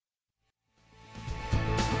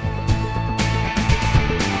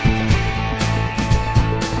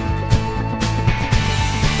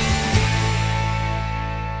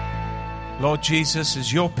Lord Jesus,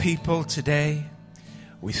 as your people today,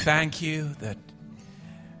 we thank you that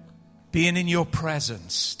being in your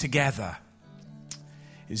presence together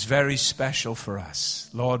is very special for us.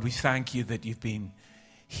 Lord, we thank you that you've been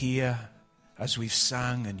here as we've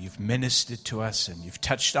sung and you've ministered to us and you've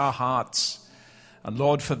touched our hearts. And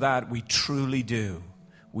Lord, for that, we truly do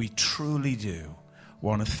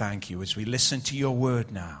want to thank you as we listen to your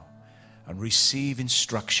word now and receive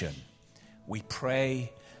instruction. We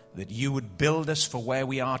pray that you would build us for where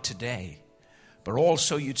we are today, but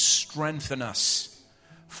also you'd strengthen us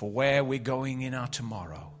for where we're going in our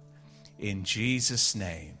tomorrow. In Jesus'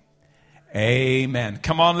 name, amen.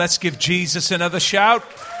 Come on, let's give Jesus another shout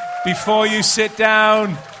before you sit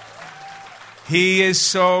down. He is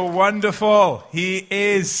so wonderful. He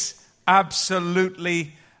is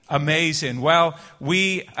absolutely amazing. Well,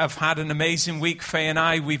 we have had an amazing week, Faye and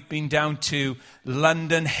I. We've been down to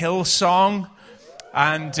London Hillsong.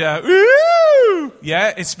 And,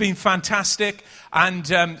 it's been fantastic.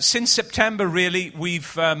 And since September, really,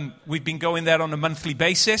 we've been going there on a monthly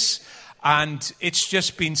basis. And it's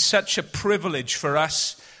just been such a privilege for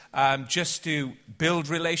us just to build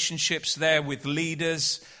relationships there with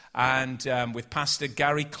leaders and with Pastor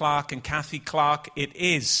Gary Clark and Kathy Clark. It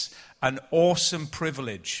is an awesome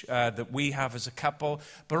privilege that we have as a couple.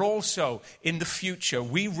 But also, in the future,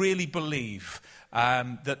 we really believe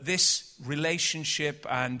that this relationship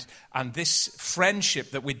and this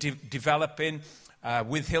friendship that we're developing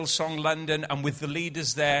with Hillsong London and with the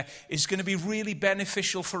leaders there is going to be really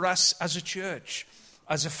beneficial for us as a church,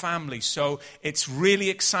 as a family. So it's really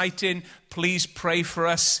exciting. Please pray for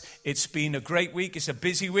us. It's been a great week. It's a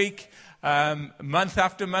busy week. Month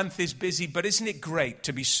after month is busy, but isn't it great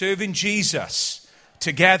to be serving Jesus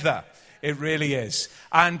together? It really is.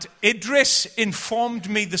 And Idris informed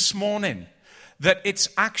me this morning that it's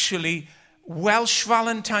actually Welsh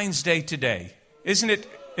Valentine's Day today. Isn't it,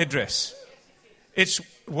 Idris? It's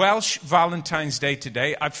Welsh Valentine's Day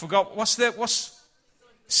today. I forgot, what's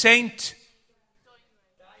Saint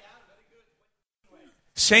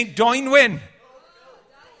Dwynwen.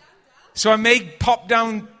 So I may pop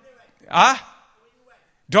down,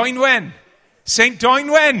 Dwynwen. Saint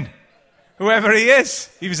Dwynwen. Whoever he is.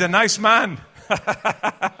 He was a nice man.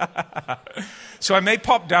 So I may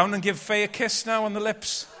pop down and give Faye a kiss now on the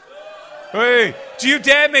lips. Hey, do you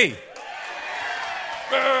dare me?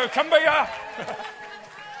 Come by here.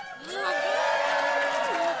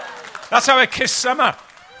 That's how I kiss summer.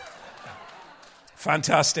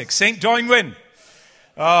 Fantastic. St. Dwynwen.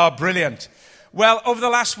 Oh, brilliant. Well, over the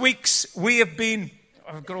last weeks, we have been...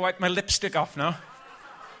 I've got to wipe my lipstick off now.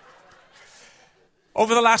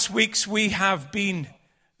 Over the last weeks, we have been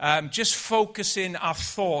just focusing our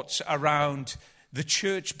thoughts around the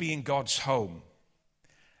church being God's home.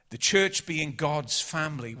 The church being God's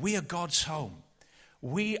family. We are God's home.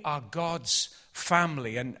 We are God's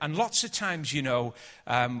family. And lots of times, you know,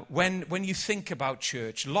 when you think about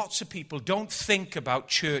church, lots of people don't think about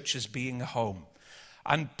church as being a home.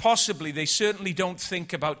 And possibly they certainly don't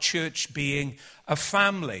think about church being a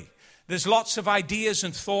family. There's lots of ideas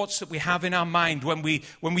and thoughts that we have in our mind when we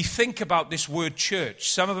think about this word church.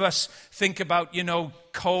 Some of us think about, you know,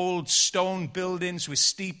 cold stone buildings with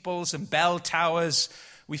steeples and bell towers.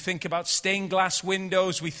 We think about stained glass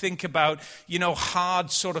windows. We think about, you know,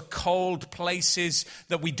 hard sort of cold places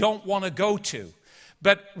that we don't want to go to.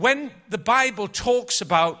 But when the Bible talks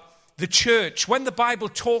about the church, when the Bible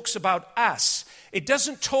talks about us, it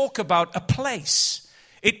doesn't talk about a place.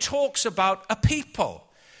 It talks about a people.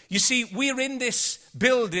 You see, we're in this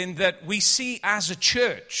building that we see as a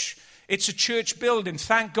church. It's a church building.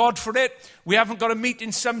 Thank God for it. We haven't got to meet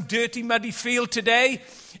in some dirty, muddy field today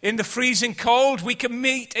in the freezing cold. We can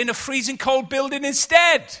meet in a freezing cold building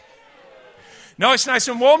instead. No, it's nice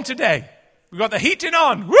and warm today. We've got the heating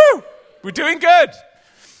on. Woo! We're doing good.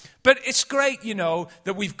 But it's great, you know,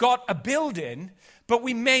 that we've got a building, but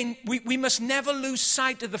we must never lose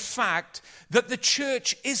sight of the fact that the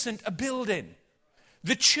church isn't a building.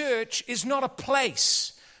 The church is not a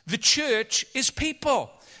place. The church is people.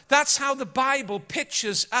 That's how the Bible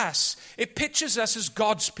pictures us. It pictures us as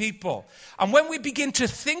God's people. And when we begin to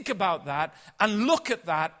think about that and look at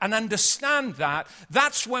that and understand that,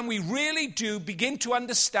 that's when we really do begin to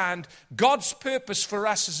understand God's purpose for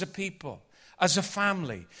us as a people, as a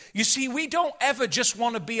family. You see, we don't ever just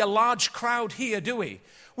want to be a large crowd here, do we?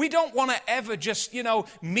 We don't want to ever just, you know,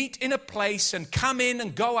 meet in a place and come in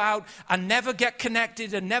and go out and never get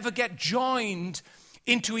connected and never get joined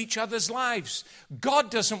into each other's lives. God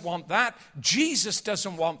doesn't want that. Jesus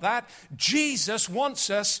doesn't want that. Jesus wants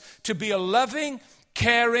us to be a loving,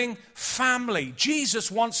 caring family. Jesus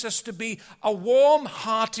wants us to be a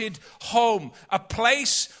warm-hearted home, a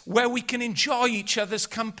place where we can enjoy each other's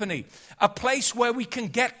company, a place where we can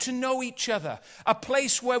get to know each other, a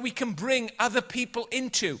place where we can bring other people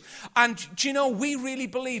into. And do you know, we really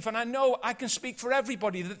believe, and I know I can speak for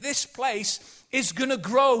everybody, that this place is going to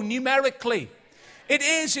grow numerically.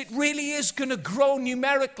 It really is going to grow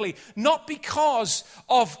numerically, not because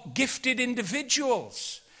of gifted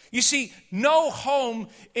individuals. You see, no home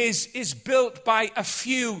is built by a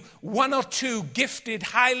few, one or two gifted,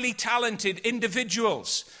 highly talented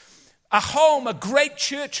individuals. A home, a great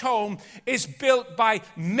church home, is built by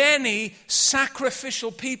many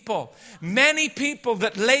sacrificial people. Many people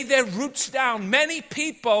that lay their roots down. Many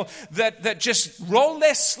people that just roll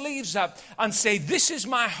their sleeves up and say, this is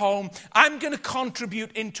my home. I'm going to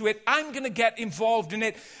contribute into it. I'm going to get involved in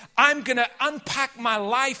it. I'm going to unpack my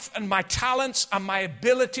life and my talents and my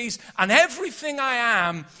abilities and everything I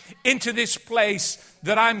am into this place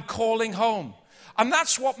that I'm calling home. And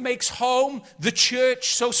that's what makes home, the church,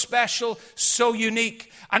 so special, so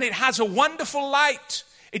unique. And it has a wonderful light.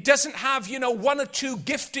 It doesn't have, one or two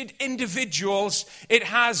gifted individuals. It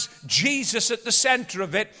has Jesus at the center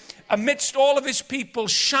of it, amidst all of his people,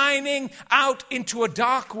 shining out into a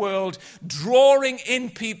dark world, drawing in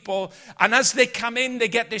people. And as they come in, they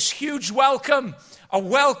get this huge welcome, a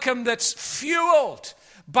welcome that's fueled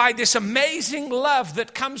by this amazing love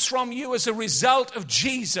that comes from you as a result of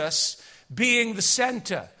Jesus being the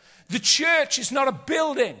center. The church is not a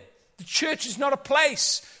building. The church is not a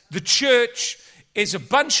place. The church is a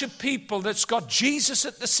bunch of people that's got Jesus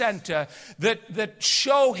at the center, that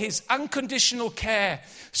show his unconditional care,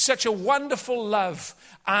 such a wonderful love,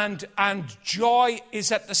 and joy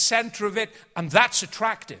is at the center of it, and that's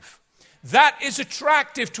attractive. That is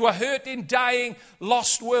attractive to a hurting, dying,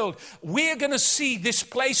 lost world. We're going to see this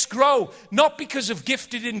place grow, not because of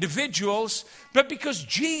gifted individuals, but because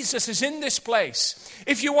Jesus is in this place.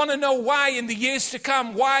 If you want to know why in the years to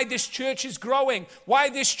come, why this church is growing, why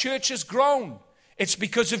this church has grown, it's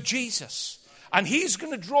because of Jesus. And he's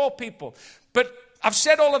going to draw people. But I've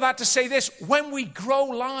said all of that to say this: when we grow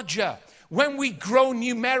larger, when we grow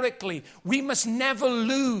numerically, we must never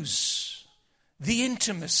lose the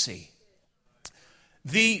intimacy,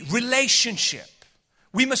 the relationship.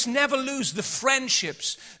 We must never lose the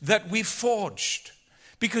friendships that we've forged,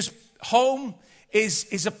 because home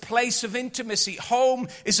is a place of intimacy. Home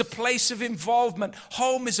is a place of involvement.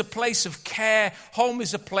 Home is a place of care. Home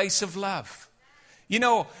is a place of love.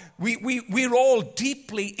 We're all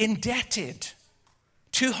deeply indebted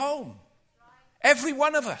to home. Every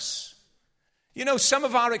one of us. Some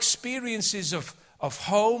of our experiences of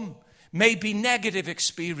home may be negative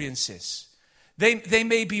experiences. They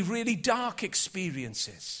may be really dark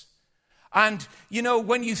experiences. And,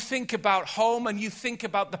 when you think about home and you think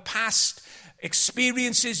about the past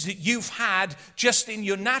experiences that you've had just in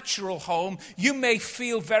your natural home, you may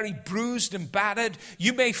feel very bruised and battered.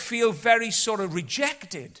 You may feel very sort of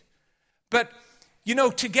rejected. But,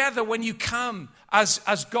 together when you come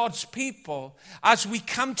as God's people, as we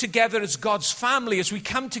come together as God's family, as we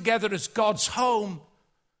come together as God's home,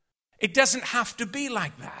 it doesn't have to be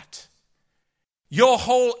like that. Your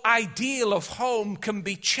whole ideal of home can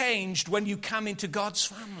be changed when you come into God's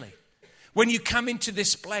family, when you come into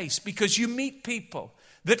this place, because you meet people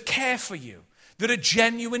that care for you, that are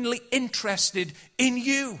genuinely interested in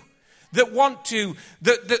you, that want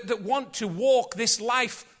to walk this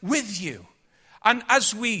life with you. And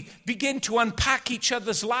as we begin to unpack each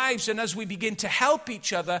other's lives, and as we begin to help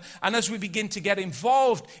each other, and as we begin to get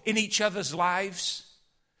involved in each other's lives,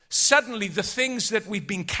 suddenly the things that we've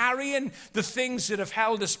been carrying, the things that have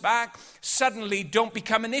held us back, suddenly don't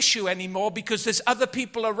become an issue anymore, because there's other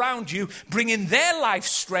people around you bringing their life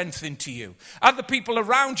strength into you. Other people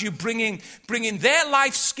around you bringing their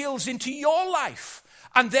life skills into your life,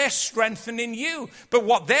 and they're strengthening you. But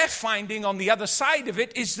what they're finding on the other side of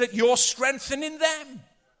it is that you're strengthening them.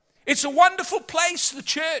 It's a wonderful place, the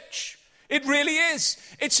church. It really is.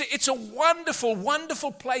 It's a wonderful,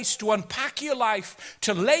 wonderful place to unpack your life,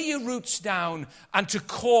 to lay your roots down, and to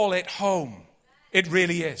call it home. It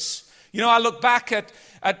really is. I look back at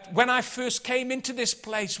when I first came into this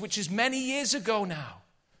place, which is many years ago now.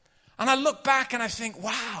 And I look back and I think,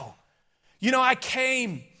 wow. I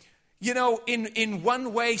came, in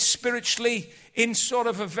one way spiritually, in sort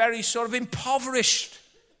of a very sort of impoverished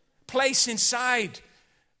place inside.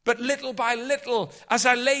 But little by little, as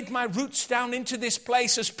I laid my roots down into this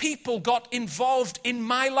place, as people got involved in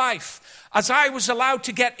my life, as I was allowed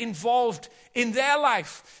to get involved in their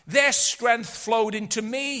life, their strength flowed into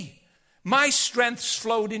me. My strengths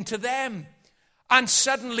flowed into them. And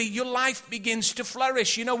suddenly your life begins to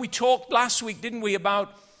flourish. You know, we talked last week, didn't we,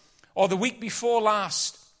 or the week before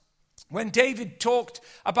last, when David talked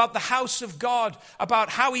about the house of God, about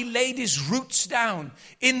how he laid his roots down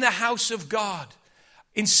in the house of God.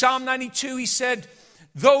 In Psalm 92, he said,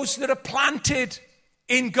 those that are planted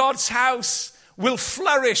in God's house will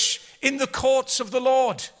flourish in the courts of the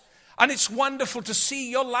Lord. And it's wonderful to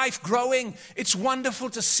see your life growing. It's wonderful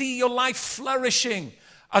to see your life flourishing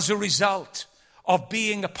as a result of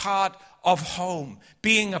being a part of home,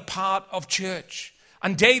 being a part of church.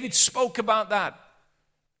 And David spoke about that.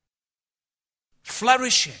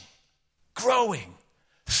 Flourishing, growing,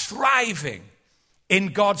 thriving in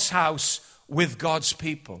God's house with God's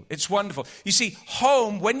people. It's wonderful. You see,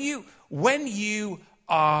 home, when you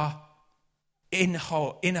are in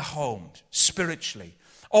a home spiritually,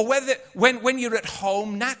 or when you're at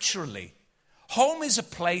home naturally, home is a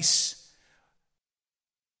place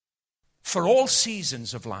for all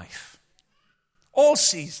seasons of life. All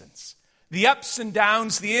seasons. The ups and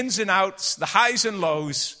downs, the ins and outs, the highs and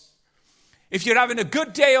lows. If you're having a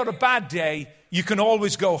good day or a bad day, you can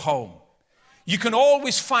always go home. You can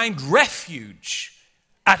always find refuge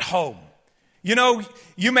at home. You know,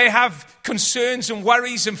 you may have concerns and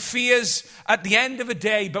worries and fears at the end of a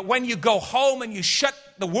day, but when you go home and you shut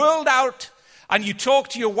the world out and you talk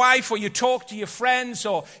to your wife or you talk to your friends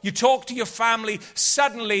or you talk to your family,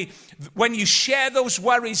 suddenly when you share those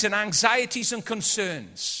worries and anxieties and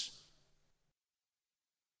concerns,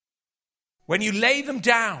 when you lay them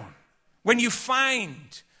down, when you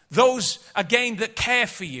find those, again, that care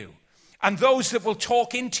for you and those that will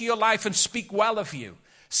talk into your life and speak well of you,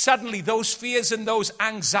 suddenly those fears and those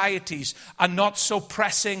anxieties are not so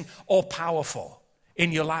pressing or powerful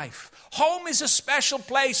in your life. Home is a special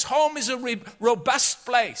place. Home is a robust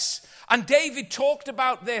place. And David talked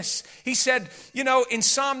about this. He said, you know, in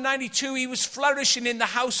Psalm 92, he was flourishing in the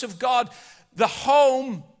house of God. The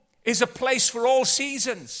home is a place for all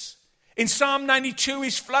seasons. In Psalm 92,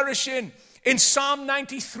 he's flourishing. In Psalm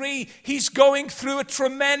 93, he's going through a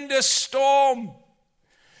tremendous storm.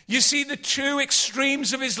 You see the two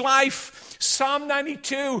extremes of his life. Psalm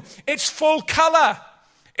 92, it's full color.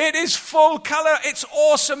 It is full color. It's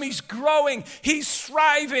awesome. He's growing. He's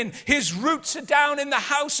thriving. His roots are down in the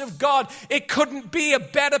house of God. It couldn't be a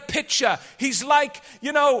better picture. He's like,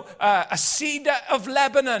 you know, a cedar of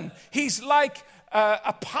Lebanon. He's like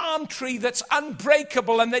a palm tree that's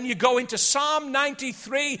unbreakable. And then you go into Psalm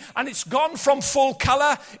 93 and it's gone from full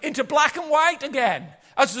color into black and white again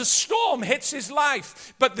as the storm hits his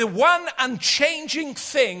life. But the one unchanging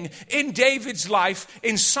thing in David's life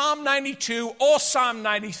in Psalm 92 or Psalm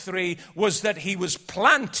 93 was that he was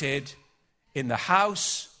planted in the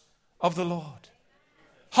house of the Lord.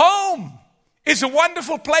 Home is a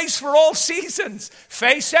wonderful place for all seasons.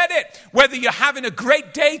 Faye said it. Whether you're having a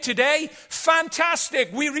great day today,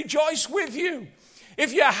 fantastic. We rejoice with you.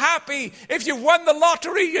 If you're happy, if you won the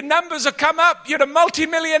lottery, your numbers have come up, you're a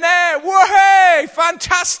multimillionaire. Whoa,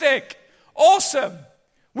 fantastic. Awesome.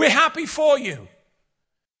 We're happy for you.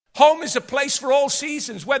 Home is a place for all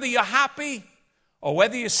seasons, whether you're happy or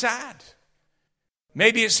whether you're sad.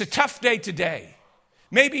 Maybe it's a tough day today.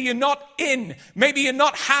 Maybe you're not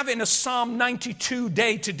having a Psalm 92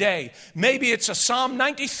 day today. Maybe it's a Psalm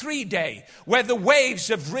 93 day where the waves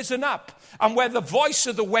have risen up and where the voice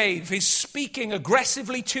of the wave is speaking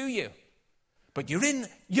aggressively to you. But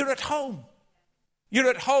you're at home. You're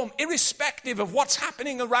at home, irrespective of what's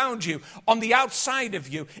happening around you, on the outside of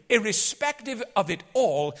you, irrespective of it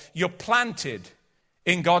all, you're planted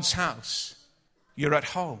in God's house. You're at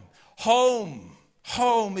home.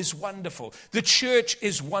 Home is wonderful. The church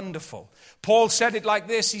is wonderful. Paul said it like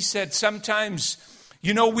this. He said, sometimes,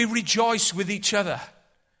 you know, we rejoice with each other.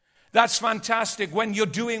 That's fantastic when you're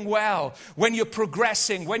doing well, when you're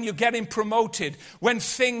progressing, when you're getting promoted, when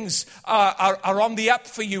things are on the up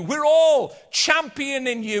for you. We're all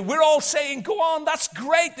championing you. We're all saying, go on, that's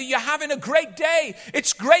great that you're having a great day.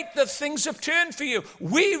 It's great that things have turned for you.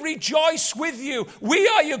 We rejoice with you. We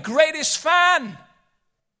are your greatest fan.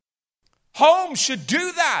 Home should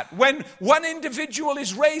do that. When one individual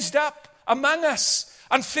is raised up among us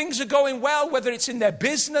and things are going well, whether it's in their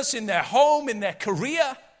business, in their home, in their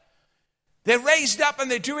career, they're raised up and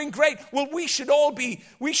they're doing great. Well, we should be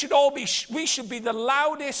the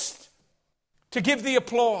loudest to give the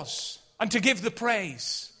applause and to give the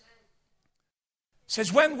praise. It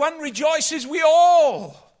says, when one rejoices, we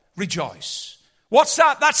all rejoice. What's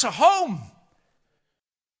that? That's a home.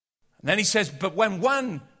 And then he says, but when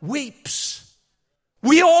one weeps,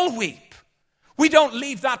 we all weep. We don't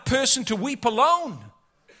leave that person to weep alone.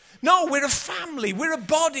 No, we're a family. We're a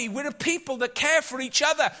body. We're a people that care for each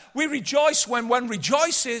other. We rejoice when one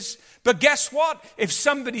rejoices. But guess what? If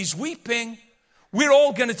somebody's weeping, we're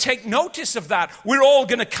all going to take notice of that. We're all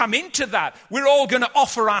going to come into that. We're all going to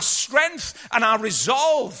offer our strength and our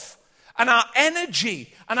resolve and our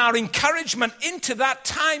energy and our encouragement into that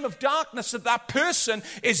time of darkness that person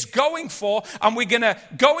is going for, and we're going to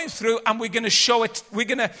going through, and we're going to show it. We're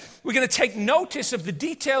going to take notice of the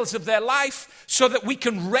details of their life so that we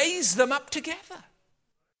can raise them up together.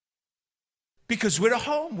 Because we're a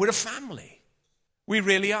home, we're a family. We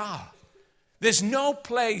really are. There's no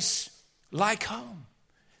place like home.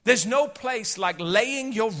 There's no place like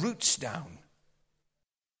laying your roots down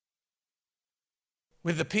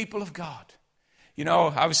with the people of God. You know,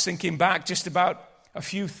 I was thinking back just about a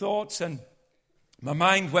few thoughts, and my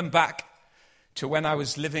mind went back to when I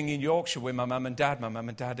was living in Yorkshire with my mum and dad. My mum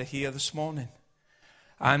and dad are here this morning.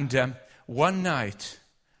 And one night,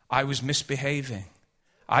 I was misbehaving.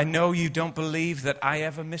 I know you don't believe that I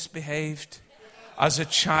ever misbehaved as a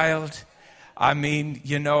child. I mean,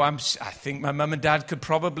 you know, I think my mum and dad could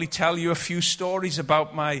probably tell you a few stories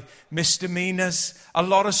about my misdemeanors, a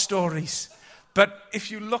lot of stories. But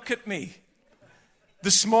if you look at me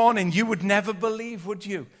this morning, you would never believe, would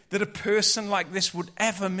you, that a person like this would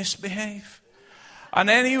ever misbehave? And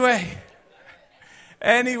anyway,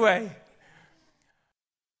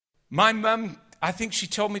 my mum, I think she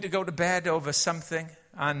told me to go to bed over something,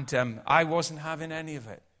 and I wasn't having any of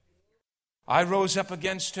it. I rose up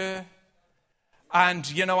against her, and,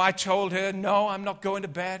 you know, I told her, no, I'm not going to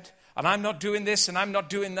bed, and I'm not doing this, and I'm not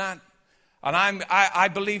doing that. And I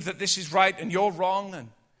believe that this is right and you're wrong.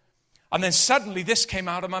 And then suddenly this came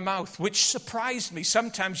out of my mouth, which surprised me.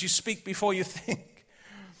 Sometimes you speak before you think.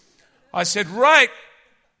 I said, right,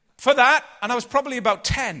 for that, and I was probably about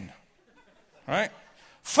 10, right?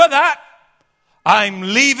 For that, I'm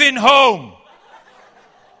leaving home.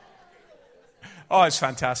 Oh, it's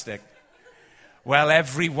fantastic. Well,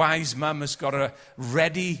 every wise mum has got a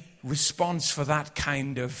ready response for that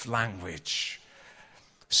kind of language.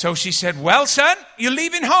 So she said, well, son, you're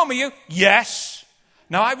leaving home, are you? Yes.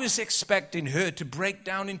 Now, I was expecting her to break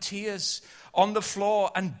down in tears on the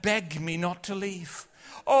floor and beg me not to leave.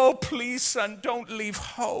 Oh, please, son, don't leave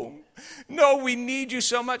home. No, we need you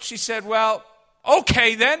so much. She said, well,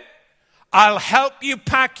 okay then. I'll help you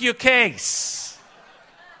pack your case.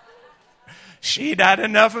 She'd had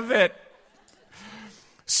enough of it.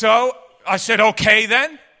 So I said, okay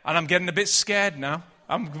then. And I'm getting a bit scared now.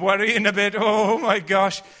 I'm worrying a bit. Oh, my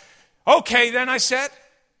gosh. Okay, then, I said,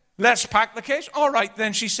 let's pack the case. All right,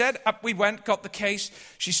 then, she said. Up we went, got the case.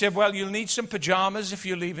 She said, well, you'll need some pajamas if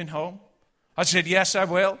you're leaving home. I said, yes, I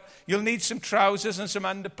will. You'll need some trousers and some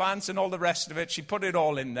underpants and all the rest of it. She put it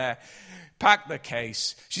all in there. Packed the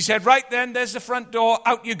case. She said, right then, there's the front door.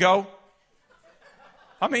 Out you go.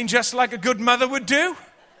 I mean, just like a good mother would do.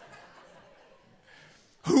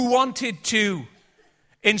 Who wanted to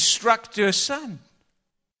instruct her son?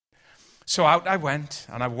 So out I went,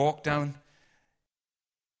 and I walked down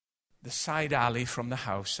the side alley from the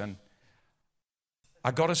house, and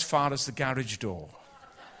I got as far as the garage door.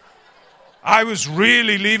 I was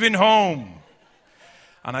really leaving home.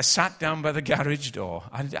 And I sat down by the garage door.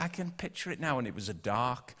 I can picture it now, and it was a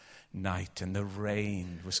dark night, and the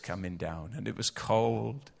rain was coming down, and it was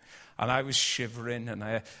cold, and I was shivering, and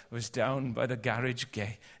I was down by the garage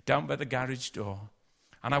gate, down by the garage door,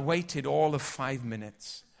 and I waited all of 5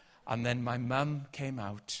 minutes. And then my mum came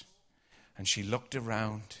out, and she looked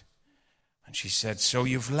around, and she said, so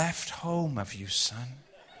you've left home, have you, son?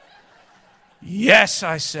 Yes,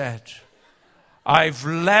 I said, I've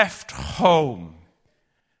left home.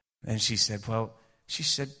 Then she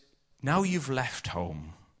said, now you've left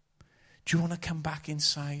home. Do you want to come back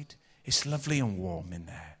inside? It's lovely and warm in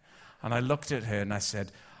there. And I looked at her, and I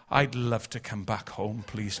said, I'd love to come back home,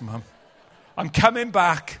 please, Mum. I'm coming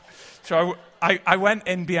back. So I went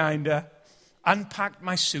in behind her, unpacked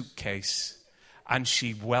my suitcase, and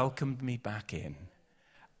she welcomed me back in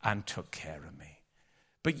and took care of me.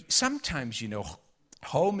 But sometimes, you know,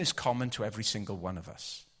 home is common to every single one of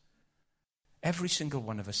us. Every single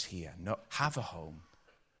one of us here have a home,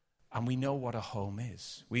 and we know what a home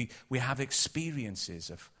is. We have experiences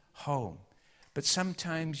of home. But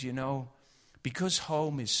sometimes, you know, because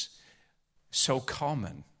home is so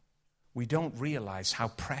common, we don't realize how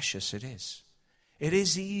precious it is. It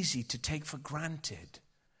is easy to take for granted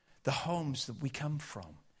the homes that we come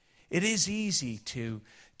from. It is easy to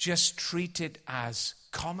just treat it as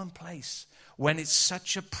commonplace when it's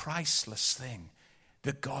such a priceless thing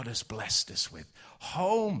that God has blessed us with.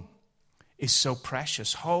 Home is so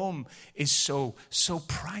precious. Home is so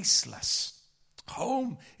priceless.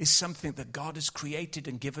 Home is something that God has created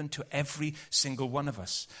and given to every single one of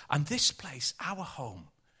us. And this place, our home,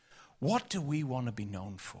 what do we want to be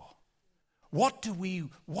known for? What do we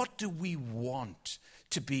want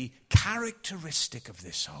to be characteristic of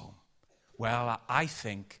this home? Well, I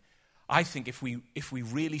think if we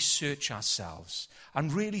really search ourselves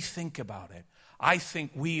and really think about it, I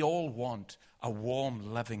think we all want a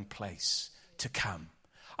warm, loving place to come.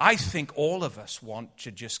 I think all of us want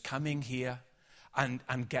to just come in here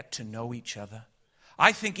and get to know each other.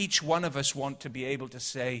 I think each one of us want to be able to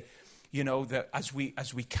say, that as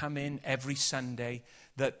we come in every Sunday,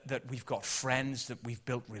 that we've got friends that we've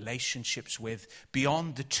built relationships with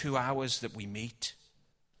beyond the 2 hours that we meet.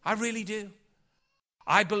 I really do.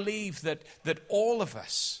 I believe that all of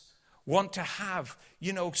us want to have,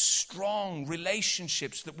 strong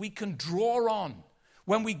relationships that we can draw on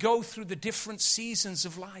when we go through the different seasons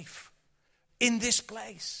of life in this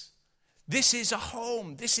place. This is a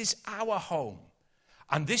home. This is our home.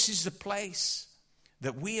 And this is the place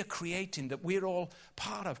that we are creating, that we're all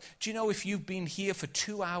part of. Do you know, if you've been here for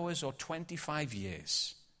 2 hours or 25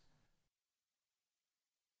 years,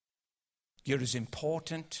 you're as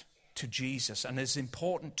important to Jesus and as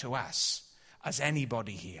important to us as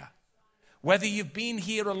anybody here. Whether you've been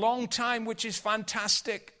here a long time, which is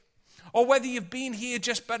fantastic, or whether you've been here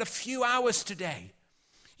just but a few hours today,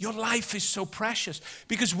 your life is so precious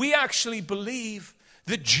because we actually believe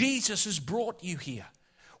that Jesus has brought you here.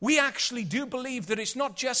 We actually do believe that it's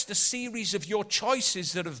not just a series of your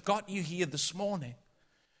choices that have got you here this morning,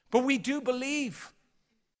 but we do believe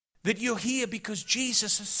that you're here because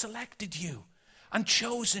Jesus has selected you and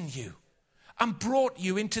chosen you and brought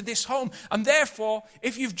you into this home. And therefore,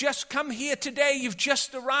 if you've just come here today, you've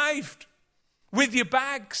just arrived with your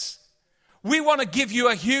bags, we want to give you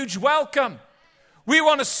a huge welcome. We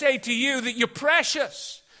want to say to you that you're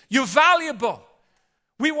precious, you're valuable.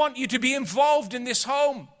 We want you to be involved in this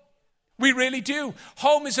home. We really do.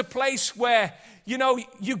 Home is a place where,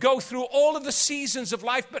 you go through all of the seasons of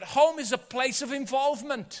life, but home is a place of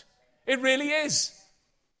involvement. It really is.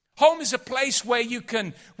 Home is a place where you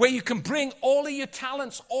can bring all of your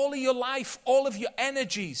talents, all of your life, all of your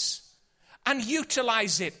energies, and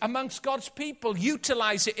utilize it amongst God's people.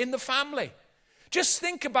 Utilize it in the family. Just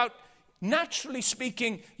think about, naturally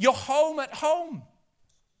speaking, your home at home.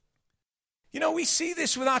 We see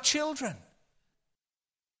this with our children.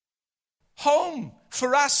 Home,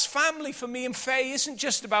 for us, family, for me and Faye, isn't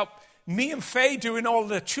just about me and Faye doing all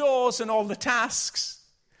the chores and all the tasks.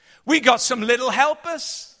 We got some little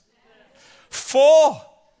helpers. 4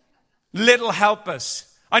 little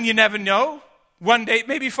helpers. And you never know. One day,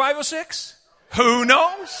 maybe 5 or 6. Who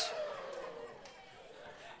knows?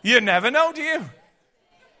 You never know, do you?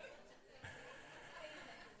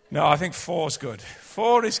 No, I think 4's good.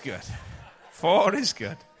 4 is good. 4 is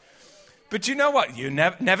good. But you know what? You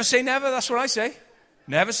never say never. That's what I say.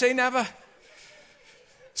 Never say never.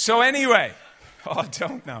 So anyway. Oh, I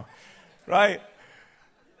don't know. Right.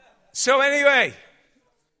 So anyway.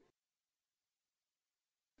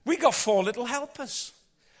 We got 4 little helpers.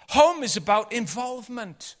 Home is about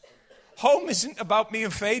involvement. Home isn't about me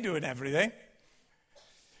and Faye doing everything.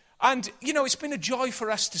 And, it's been a joy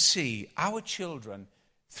for us to see our children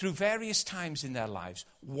through various times in their lives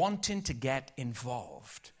wanting to get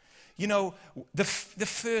involved. The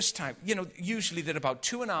first time, usually they're about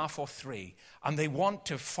 2.5 or 3, and they want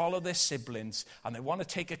to follow their siblings, and they want to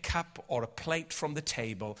take a cup or a plate from the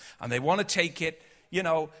table, and they want to take it,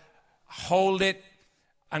 hold it,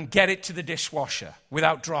 and get it to the dishwasher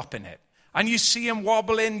without dropping it. And you see them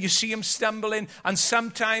wobbling, you see them stumbling, and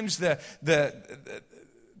sometimes the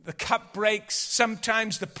cup breaks,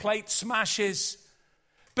 sometimes the plate smashes.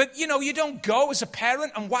 But, you don't go as a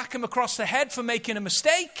parent and whack them across the head for making a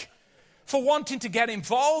mistake, for wanting to get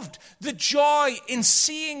involved. The joy in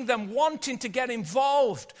seeing them wanting to get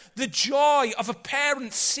involved. The joy of a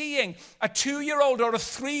parent seeing a 2-year-old or a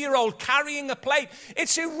 3-year-old carrying a plate.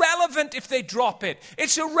 It's irrelevant if they drop it.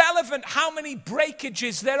 It's irrelevant how many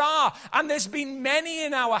breakages there are. And there's been many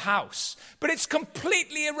in our house. But it's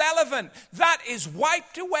completely irrelevant. That is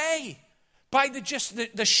wiped away by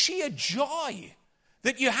the sheer joy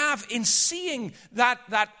that you have in seeing that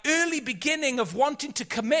early beginning of wanting to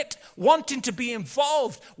commit, wanting to be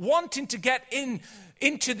involved, wanting to get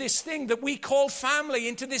into this thing that we call family,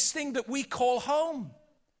 into this thing that we call home.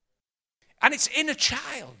 And it's in a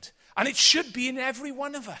child, and it should be in every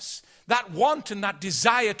one of us, that want and that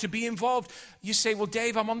desire to be involved. You say, well,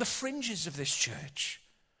 Dave, I'm on the fringes of this church.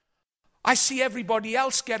 I see everybody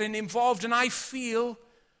else getting involved, and I feel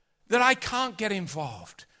that I can't get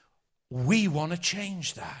involved. We want to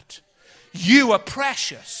change that. You are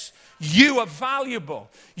precious. You are valuable.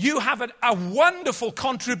 You have a wonderful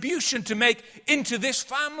contribution to make into this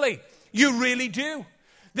family. You really do.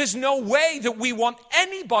 There's no way that we want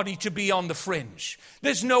anybody to be on the fringe.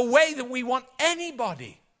 There's no way that we want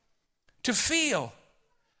anybody to feel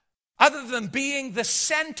other than being the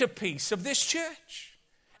centerpiece of this church.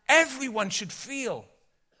 Everyone should feel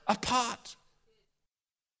a part.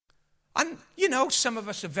 And, some of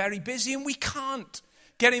us are very busy and we can't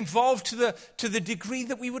get involved to the degree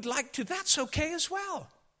that we would like to. That's okay as well.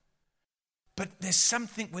 But there's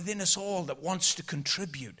something within us all that wants to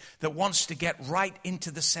contribute, that wants to get right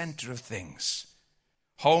into the center of things.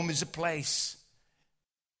 Home is a place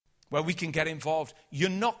where we can get involved. You're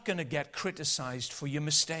not going to get criticized for your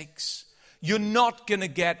mistakes. You're not going to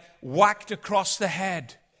get whacked across the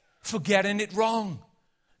head for getting it wrong.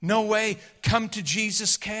 No way. Come to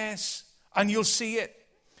Jesus Cares and you'll see it.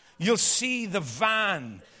 You'll see the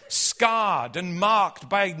van scarred and marked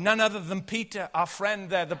by none other than Peter, our friend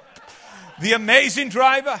there, the amazing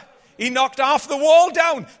driver. He knocked half the wall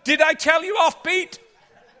down. Did I tell you off, Pete?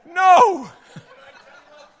 No.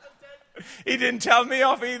 He didn't tell me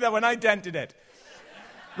off either when I dented it.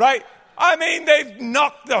 Right? I mean, they've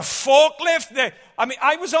knocked the forklift.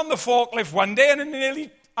 I was on the forklift one day and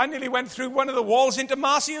I nearly went through one of the walls into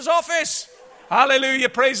Marcia's office. Hallelujah.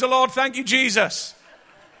 Praise the Lord. Thank you, Jesus.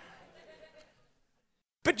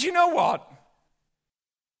 But you know what?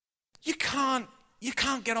 You can't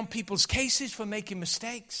get on people's cases for making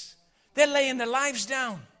mistakes. They're laying their lives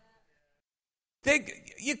down.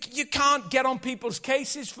 You can't get on people's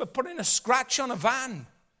cases for putting a scratch on a van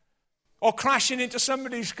or crashing into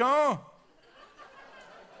somebody's car.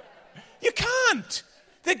 You can't.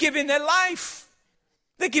 They're giving their life.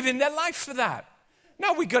 They're giving their life for that.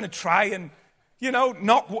 Now we're going to try and,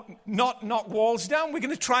 knock walls down. We're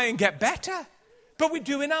going to try and get better. But we're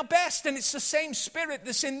doing our best, and it's the same spirit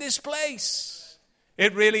that's in this place.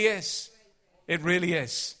 It really is. It really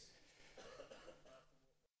is.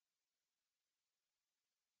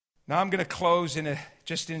 Now I'm going to close in a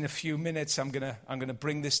few minutes. I'm going to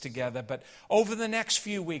bring this together. But over the next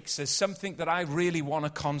few weeks, there's something that I really want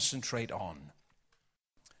to concentrate on.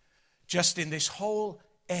 Just in this whole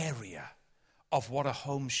area of what a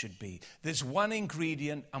home should be. There's one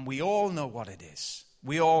ingredient, and we all know what it is.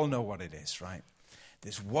 We all know what it is, right?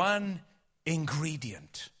 There's one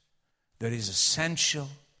ingredient that is essential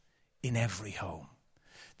in every home.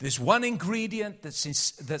 There's one ingredient that's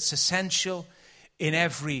essential in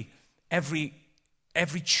every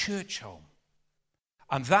church home.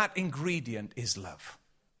 And that ingredient is love.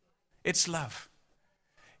 It's love.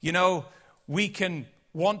 We can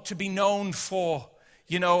want to be known for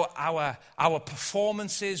our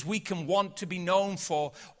performances. We can want to be known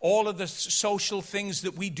for all of the social things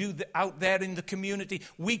that we do out there in the community.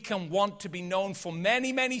 We can want to be known for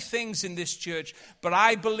many, many things in this church. But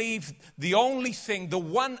I believe the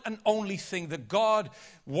one and only thing that God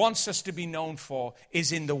wants us to be known for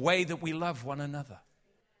is in the way that we love one another.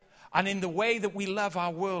 And in the way that we love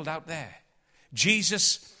our world out there.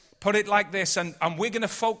 Jesus put it like this, and we're going to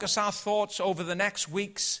focus our thoughts over the next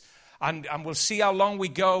weeks. And we'll see how long we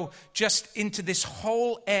go just into this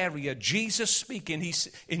whole area. Jesus speaking, he's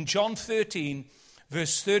in John 13,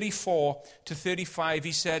 verse 34 to 35,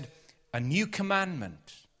 he said, "A new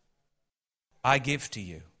commandment I give to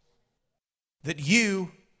you, that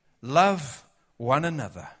you love one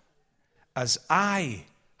another as I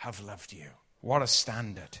have loved you." What a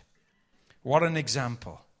standard. What an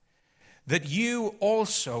example. "That you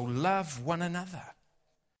also love one another.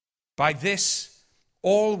 By this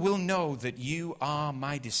all will know that you are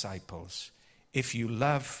my disciples, if you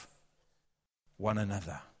love one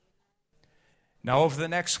another." Now, over the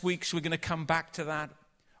next weeks, we're going to come back to that.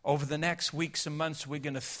 Over the next weeks and months, we're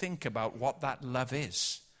going to think about what that love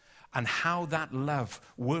is and how that love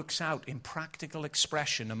works out in practical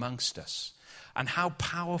expression amongst us and how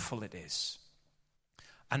powerful it is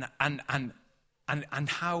and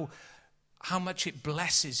how much it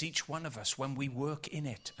blesses each one of us when we work in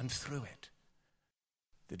it and through it.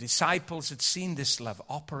 The disciples had seen this love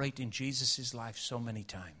operate in Jesus' life so many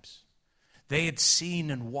times. They had seen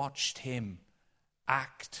and watched him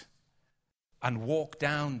act and walk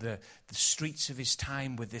down the streets of his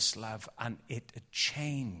time with this love, and it had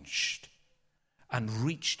changed and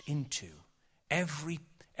reached into every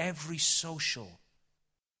social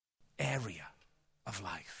area of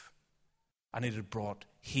life. And it had brought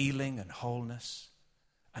healing and wholeness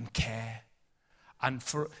and care. And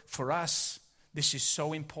for us, this is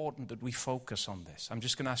so important that we focus on this. I'm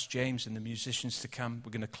just going to ask James and the musicians to come.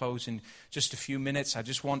 We're going to close in just a few minutes. I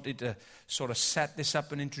just wanted to sort of set this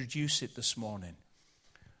up and introduce it this morning.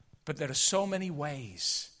 But there are so many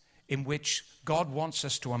ways in which God wants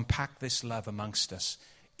us to unpack this love amongst us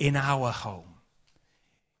in our home,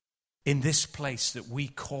 in this place that we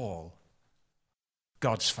call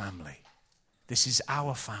God's family. This is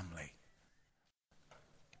our family.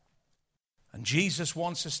 And Jesus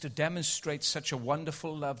wants us to demonstrate such a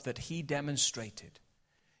wonderful love that he demonstrated.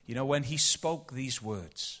 You know, when he spoke these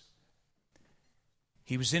words,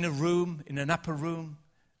 he was in a room, in an upper room,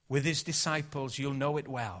 with his disciples. You'll know it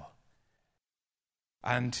well.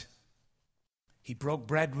 And he broke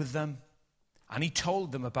bread with them, and he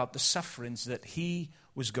told them about the sufferings that he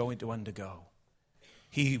was going to undergo.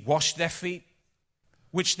 He washed their feet,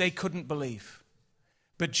 which they couldn't believe.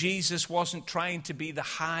 But Jesus wasn't trying to be the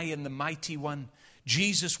high and the mighty one.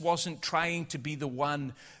 Jesus wasn't trying to be the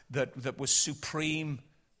one that was supreme.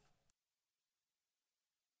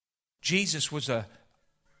 Jesus was a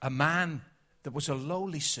man that was a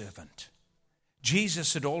lowly servant.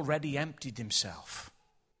 Jesus had already emptied himself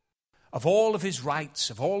of all of his rights,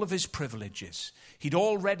 of all of his privileges. He'd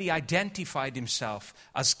already identified himself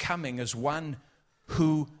as coming as one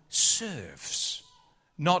who serves,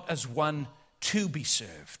 not as one to be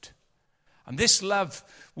served. And this love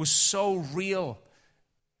was so real.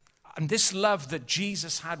 And this love that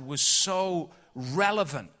Jesus had was so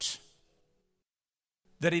relevant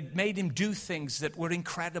that it made him do things that were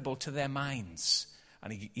incredible to their minds.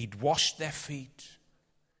 And he'd washed their feet.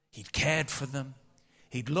 He'd cared for them.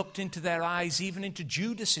 He'd looked into their eyes, even into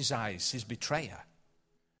Judas's eyes, his betrayer.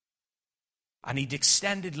 And he'd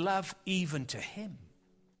extended love even to him.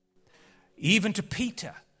 Even to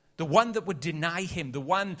Peter, the one that would deny him, the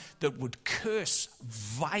one that would curse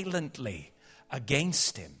violently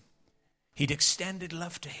against him. He'd extended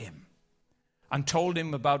love to him and told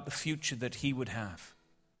him about the future that he would have.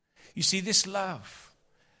 You see, this love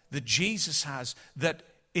that Jesus has, that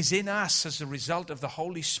is in us as a result of the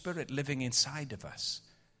Holy Spirit living inside of us,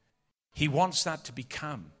 he wants that to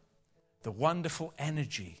become the wonderful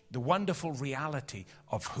energy, the wonderful reality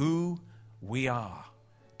of who we are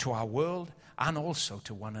to our world and also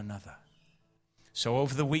to one another. So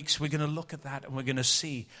over the weeks, we're going to look at that and we're going to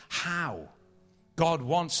see how God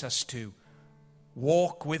wants us to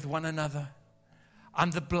walk with one another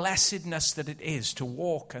and the blessedness that it is to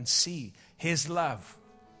walk and see his love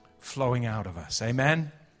flowing out of us.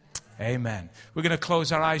 Amen? Amen. We're going to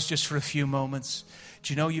close our eyes just for a few moments.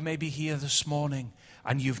 Do you know, you may be here this morning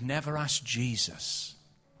and you've never asked Jesus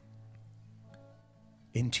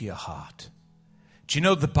into your heart. Do you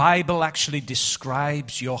know the Bible actually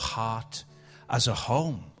describes your heart as a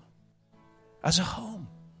home? As a home.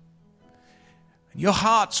 And your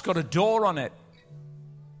heart's got a door on it.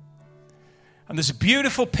 And there's a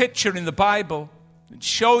beautiful picture in the Bible that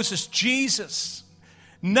shows us Jesus,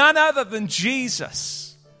 none other than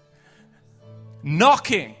Jesus,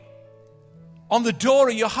 knocking on the door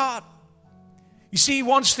of your heart. You see, he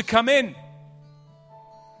wants to come in.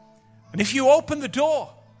 And if you open the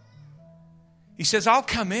door, he says, I'll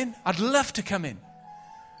come in. I'd love to come in.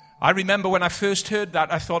 I remember when I first heard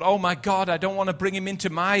that, I thought, oh my God, I don't want to bring him into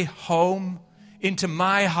my home, into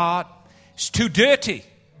my heart. It's too dirty.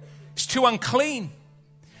 It's too unclean.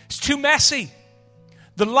 It's too messy.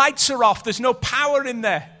 The lights are off. There's no power in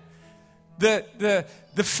there. The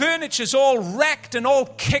furniture's all wrecked and all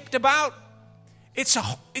kicked about. It's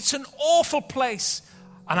an awful place.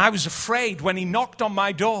 And I was afraid when he knocked on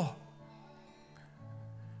my door.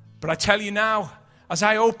 But I tell you now, as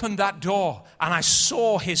I opened that door and I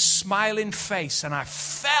saw his smiling face and I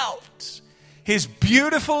felt his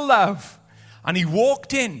beautiful love, and he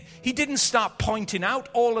walked in, he didn't start pointing out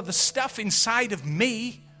all of the stuff inside of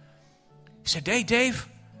me. He said, hey, Dave,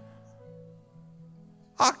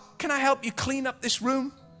 can I help you clean up this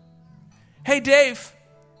room? Hey, Dave,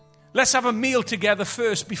 let's have a meal together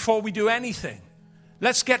first before we do anything.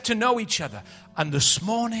 Let's get to know each other. And this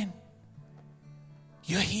morning,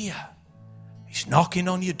 you're here. He's knocking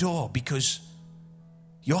on your door because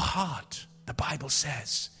your heart, the Bible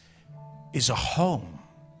says, is a home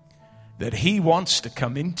that he wants to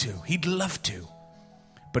come into. He'd love to,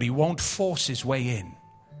 but he won't force his way in.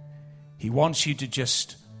 He wants you to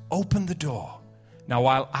just open the door. Now,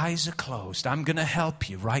 while eyes are closed, I'm going to help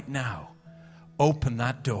you right now. Open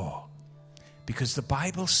that door. Because the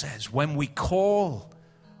Bible says when we call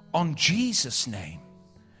on Jesus' name,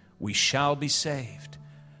 we shall be saved.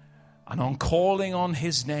 And on calling on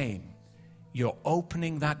his name, you're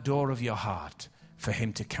opening that door of your heart for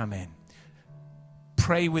him to come in.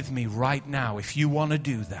 Pray with me right now if you want to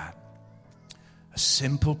do that. A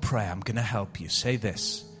simple prayer. I'm going to help you. Say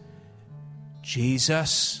this.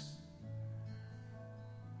 Jesus,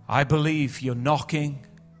 I believe you're knocking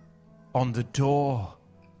on the door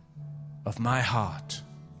of my heart.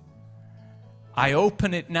 I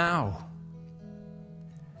open it now.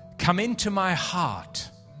 Come into my heart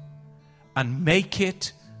and make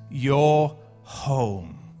it your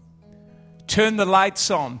home. Turn the lights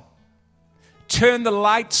on. Turn the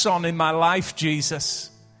lights on in my life, Jesus.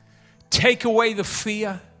 Take away the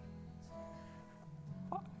fear.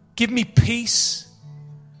 Give me peace,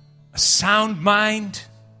 a sound mind,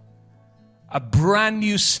 a brand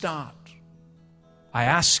new start. I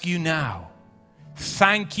ask you now,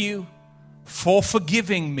 thank you for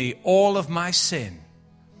forgiving me all of my sin.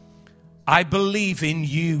 I believe in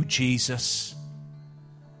you, Jesus.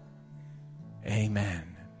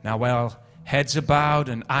 Amen. Now, while heads are bowed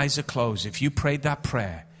and eyes are closed, if you prayed that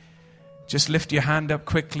prayer, just lift your hand up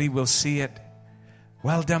quickly. We'll see it.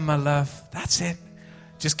 Well done, my love. That's it.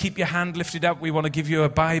 Just keep your hand lifted up. We want to give you a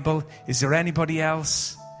Bible. Is there anybody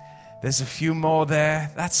else? There's a few more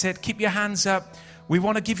there. That's it. Keep your hands up. We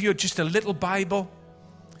want to give you just a little Bible.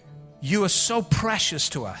 You are so precious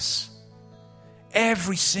to us.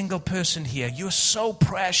 Every single person here, you're so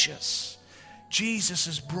precious. Jesus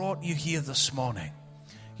has brought you here this morning.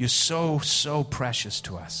 You're so, so precious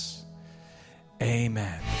to us.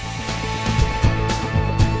 Amen.